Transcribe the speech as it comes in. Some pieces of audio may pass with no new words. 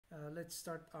Let's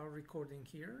start our recording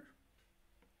here.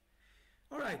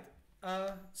 All right,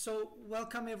 so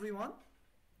welcome everyone.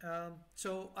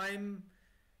 So I'm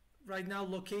right now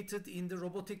located in the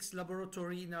robotics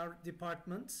laboratory in our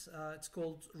department. It's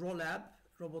called ROLAB,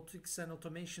 Robotics and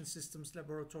Automation Systems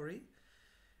Laboratory.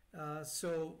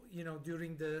 So, you know,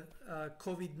 during the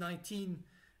COVID-19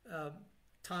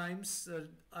 times,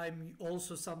 I'm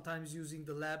also sometimes using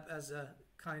the lab as a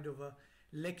kind of a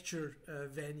lecture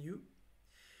venue.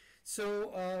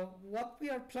 So what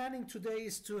we are planning today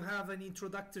is to have an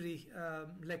introductory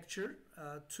lecture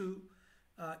to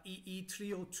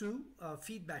EE302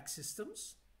 feedback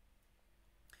systems.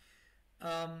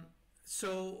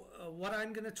 So what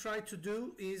I'm going to try to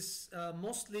do is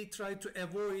mostly try to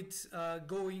avoid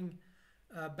going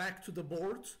back to the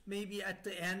board. Maybe at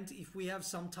the end, if we have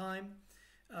some time,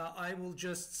 I will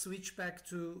just switch back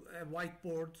to a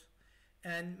whiteboard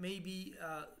and maybe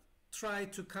try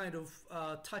to kind of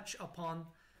touch upon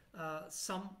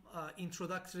some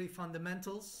introductory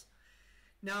fundamentals.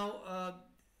 Now,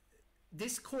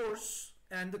 this course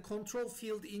and the control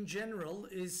field in general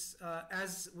is,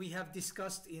 as we have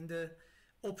discussed in the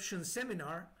option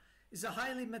seminar, is a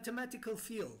highly mathematical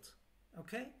field,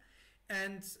 okay?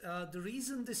 And the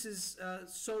reason this is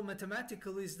so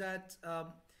mathematical is that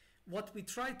what we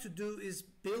try to do is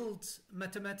build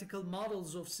mathematical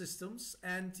models of systems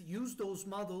and use those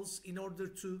models in order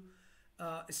to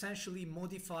essentially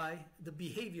modify the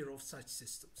behavior of such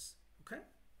systems, okay?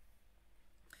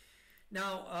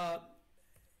 Now,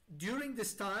 during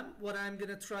this time, what I'm going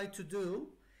to try to do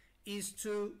is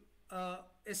to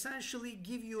essentially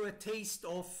give you a taste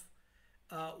of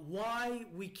why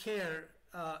we care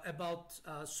about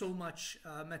so much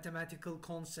mathematical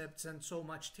concepts and so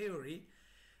much theory.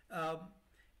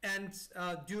 And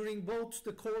during both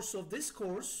the course of this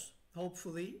course,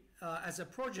 hopefully, as a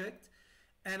project,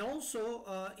 and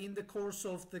also in the course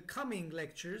of the coming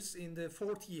lectures in the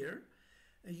fourth year,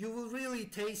 you will really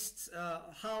taste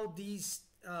how these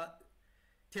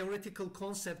theoretical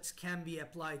concepts can be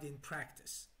applied in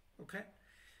practice, okay?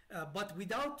 But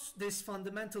without this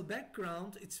fundamental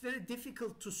background, it's very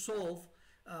difficult to solve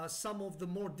some of the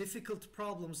more difficult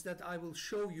problems that I will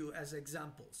show you as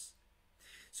examples.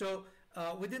 So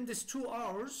within this 2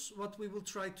 hours, what we will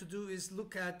try to do is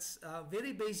look at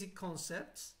very basic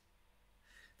concepts,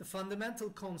 the fundamental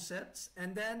concepts,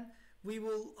 and then we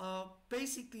will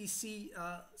basically see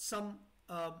some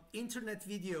internet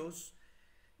videos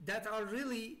that are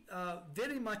really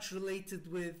very much related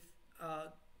with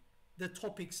the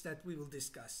topics that we will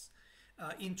discuss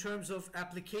in terms of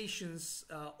applications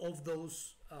of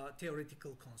those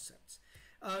theoretical concepts.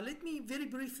 Let me very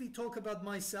briefly talk about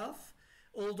myself.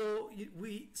 Although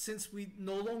since we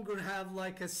no longer have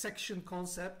like a section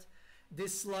concept,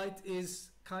 this slide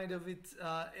is kind of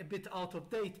a bit out of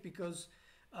date because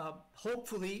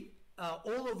hopefully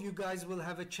all of you guys will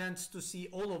have a chance to see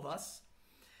all of us.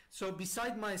 So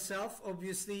beside myself,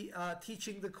 obviously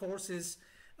teaching the course is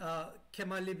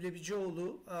Kemal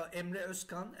Leblebicioğlu, Emre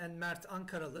Özkan, and Mert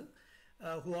Ankaralı,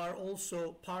 who are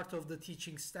also part of the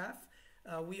teaching staff.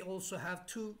 We also have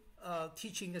 2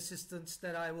 teaching assistants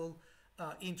that I will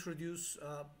introduce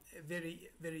very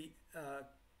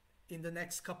in the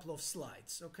next couple of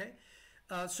slides, okay?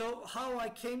 So how I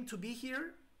came to be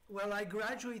here? Well, I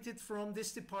graduated from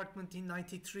this department in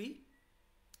 '93.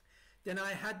 Then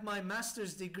I had my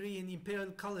master's degree in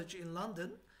Imperial College in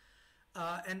London,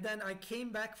 and then I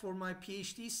came back for my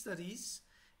PhD studies,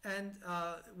 and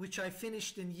which I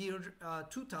finished in year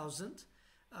 2000.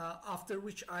 After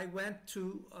which I went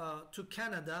to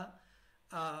Canada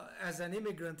as an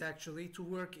immigrant, actually, to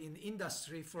work in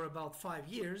industry for about 5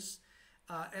 years,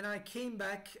 and I came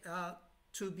back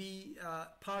to be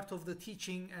part of the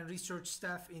teaching and research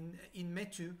staff in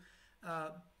METU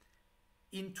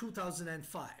in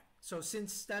 2005. So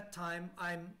since that time,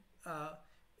 I'm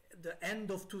the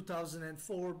end of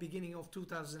 2004, beginning of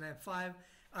 2005,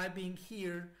 I've been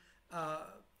here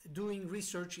doing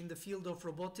research in the field of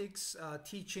robotics,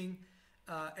 teaching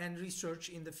and research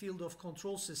in the field of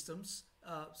control systems.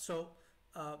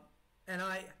 And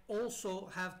I also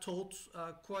have taught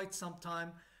quite some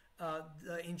time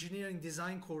the engineering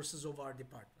design courses of our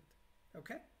department.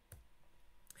 Okay?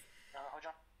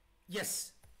 Hocam.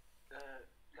 Yes.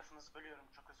 Lafınızı bölüyorum,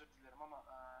 çok özür dilerim ama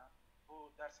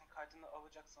bu dersin kaydını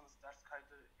alacaksanız ders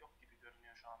kaydı yok gibi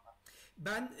görünüyor şu anda.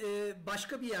 Ben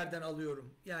başka bir yerden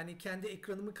alıyorum. Yani kendi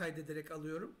ekranımı kaydederek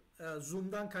alıyorum.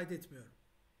 Zoom'dan kaydetmiyorum.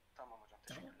 Tamam hocam,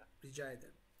 teşekkürler. Tamam, rica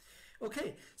ederim.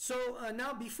 Okay, so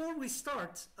now before we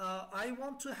start, I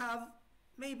want to have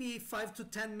maybe 5 to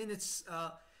 10 minutes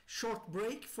short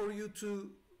break for you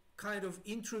to kind of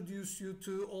introduce you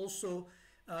to also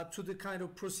to the kind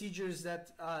of procedures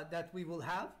that we will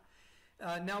have.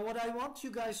 Now, what I want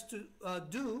you guys to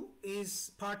do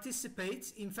is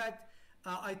participate. In fact,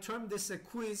 I termed this a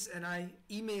quiz and I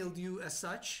emailed you as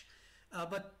such,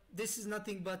 but this is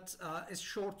nothing but a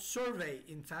short survey,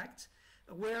 in fact,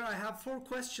 where I have 4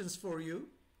 questions for you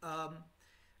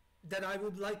that I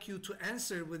would like you to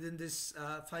answer within this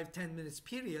 5-10 minutes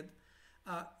period.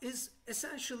 Is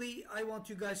essentially, I want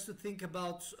you guys to think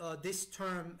about this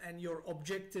term and your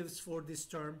objectives for this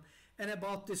term and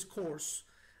about this course,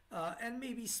 and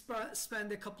maybe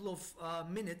spend a couple of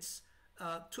minutes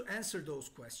to answer those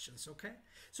questions. Okay,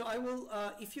 so I will,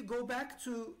 if you go back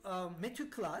to Metu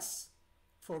class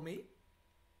for me,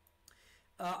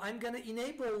 I'm going to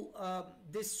enable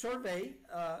this survey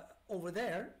over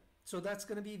there, so that's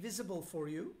going to be visible for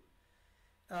you.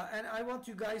 And I want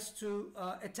you guys to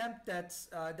attempt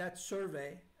that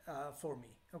survey for me.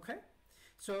 Okay,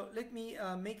 so let me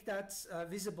make that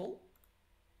visible.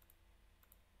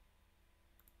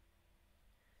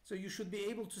 So you should be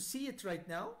able to see it right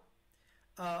now.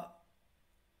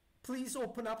 Please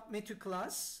open up Metu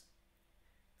class.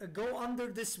 Go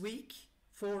under this week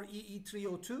for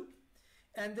EE302,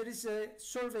 and there is a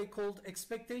survey called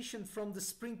Expectation from the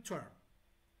Spring Term.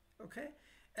 Okay,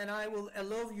 and I will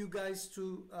allow you guys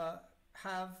to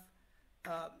have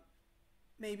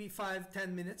maybe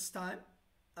 5-10 minutes time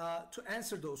to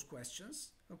answer those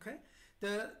questions. Okay,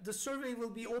 the survey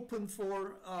will be open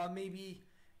for maybe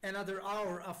another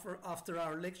hour after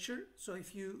our lecture. So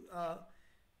if you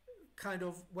kind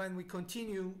of, when we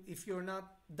continue, if you're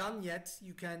not done yet,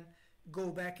 you can go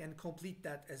back and complete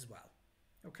that as well.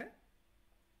 Okay.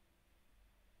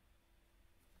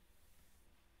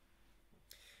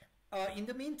 In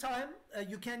the meantime,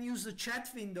 you can use the chat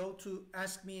window to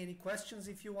ask me any questions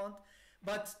if you want,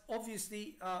 but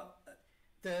obviously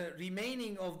the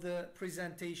remaining of the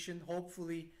presentation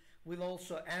hopefully will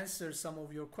also answer some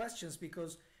of your questions,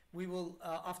 because we will,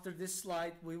 after this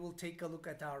slide, we will take a look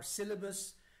at our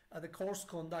syllabus, the course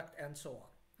conduct, and so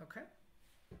on. Okay.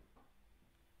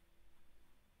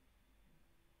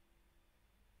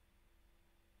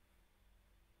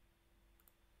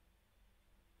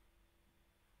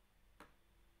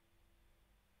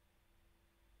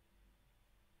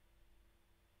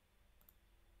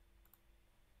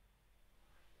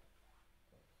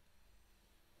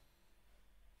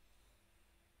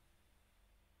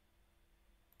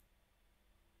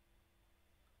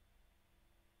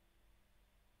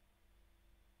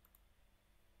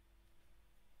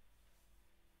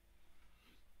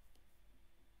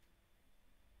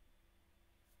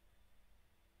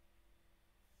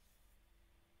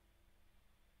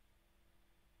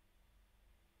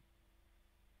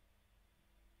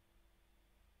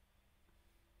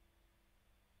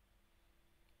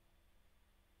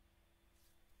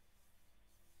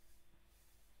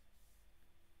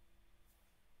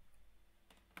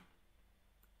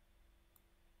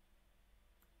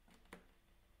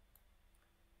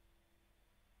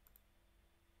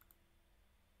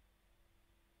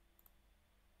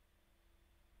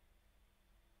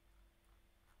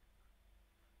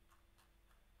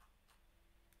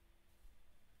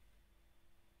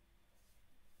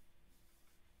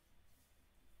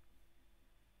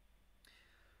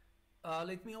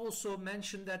 Let me also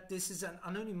mention that this is an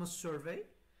anonymous survey,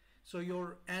 so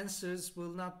your answers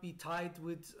will not be tied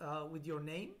with your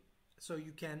name, so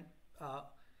you can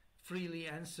freely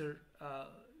answer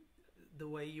the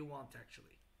way you want, actually.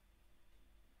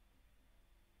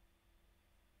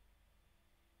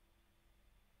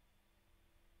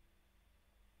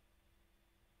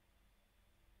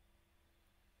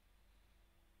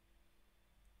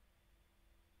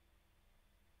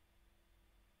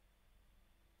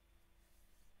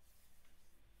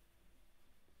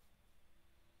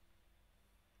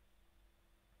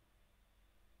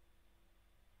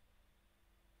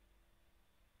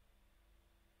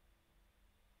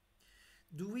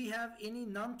 Do we have any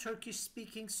non-Turkish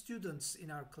speaking students in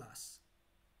our class?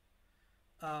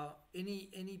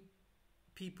 Any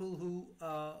people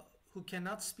who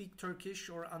cannot speak Turkish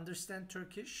or understand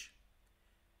Turkish?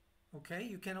 Okay,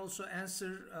 you can also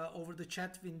answer over the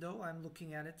chat window. I'm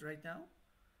looking at it right now.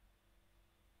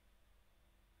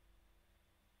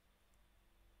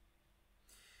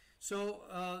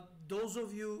 So those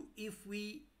of you, if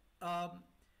we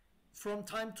from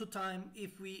time to time,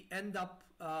 if we end up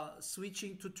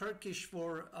switching to Turkish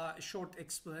for a short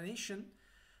explanation,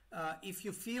 if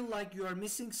you feel like you are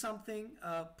missing something,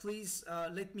 please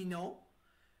let me know,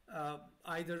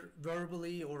 either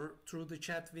verbally or through the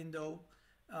chat window,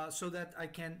 so that I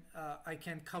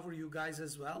can cover you guys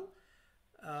as well.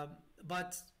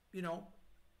 But you know,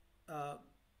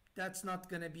 that's not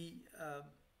going to be,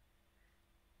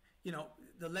 you know,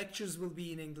 the lectures will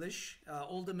be in English.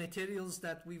 All the materials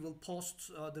that we will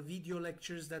post, the video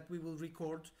lectures that we will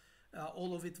record,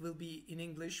 all of it will be in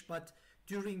English. But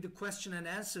during the question and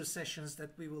answer sessions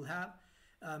that we will have,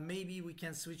 maybe we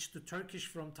can switch to Turkish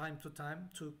from time to time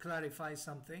to clarify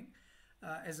something.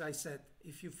 As I said,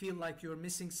 if you feel like you're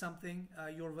missing something,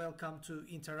 you're welcome to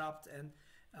interrupt and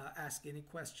ask any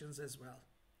questions as well.